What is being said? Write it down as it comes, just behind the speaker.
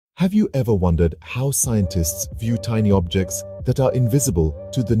Have you ever wondered how scientists view tiny objects that are invisible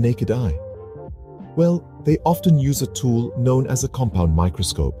to the naked eye? Well, they often use a tool known as a compound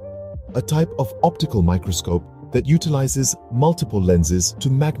microscope, a type of optical microscope that utilizes multiple lenses to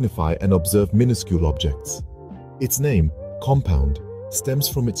magnify and observe minuscule objects. Its name, compound, stems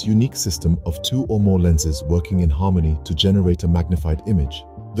from its unique system of two or more lenses working in harmony to generate a magnified image.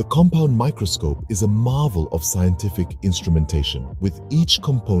 The compound microscope is a marvel of scientific instrumentation, with each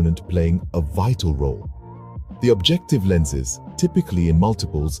component playing a vital role. The objective lenses, typically in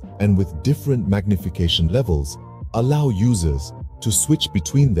multiples and with different magnification levels, allow users to switch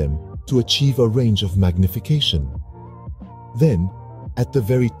between them to achieve a range of magnification. Then, at the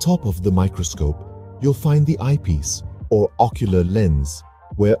very top of the microscope, you'll find the eyepiece, or ocular lens,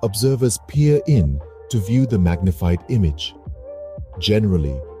 where observers peer in to view the magnified image.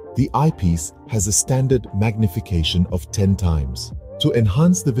 Generally, the eyepiece has a standard magnification of 10 times. To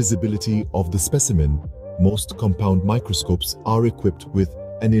enhance the visibility of the specimen, most compound microscopes are equipped with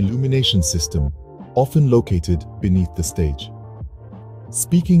an illumination system, often located beneath the stage.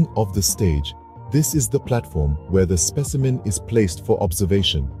 Speaking of the stage, this is the platform where the specimen is placed for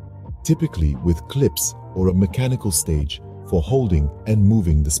observation, typically with clips or a mechanical stage for holding and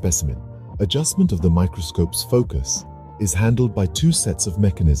moving the specimen. Adjustment of the microscope's focus is handled by two sets of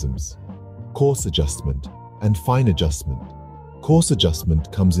mechanisms: coarse adjustment and fine adjustment. Coarse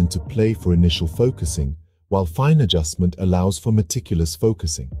adjustment comes into play for initial focusing, while fine adjustment allows for meticulous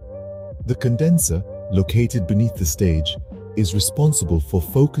focusing. The condenser, located beneath the stage, is responsible for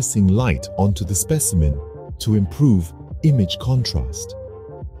focusing light onto the specimen to improve image contrast.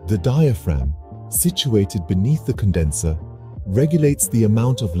 The diaphragm, situated beneath the condenser, regulates the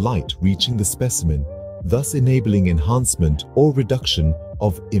amount of light reaching the specimen, thus enabling enhancement or reduction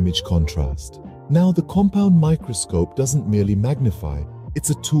of image contrast. Now, the compound microscope doesn't merely magnify,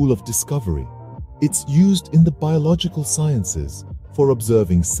 it's a tool of discovery. It's used in the biological sciences for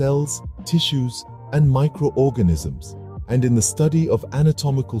observing cells, tissues, and microorganisms, and in the study of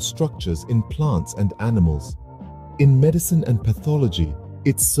anatomical structures in plants and animals. In medicine and pathology,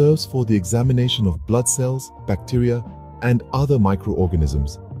 it serves for the examination of blood cells, bacteria, and other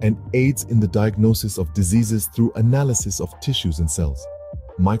microorganisms, and aids in the diagnosis of diseases through analysis of tissues and cells.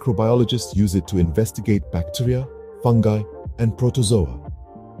 Microbiologists use it to investigate bacteria, fungi, and protozoa,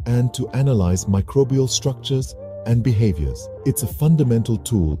 and to analyze microbial structures and behaviors. It's a fundamental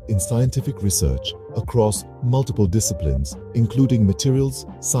tool in scientific research across multiple disciplines, including materials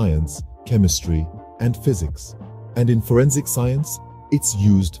science, chemistry, and physics. And in forensic science, it's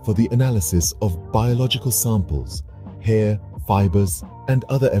used for the analysis of biological samples, hair, fibers, and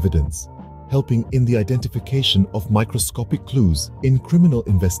other evidence, helping in the identification of microscopic clues in criminal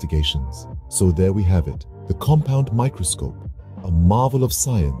investigations. So there we have it, the compound microscope, a marvel of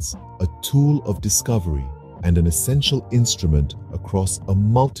science, a tool of discovery, and an essential instrument across a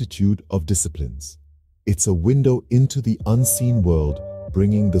multitude of disciplines. It's a window into the unseen world,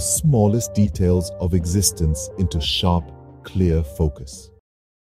 bringing the smallest details of existence into sharp, clear focus.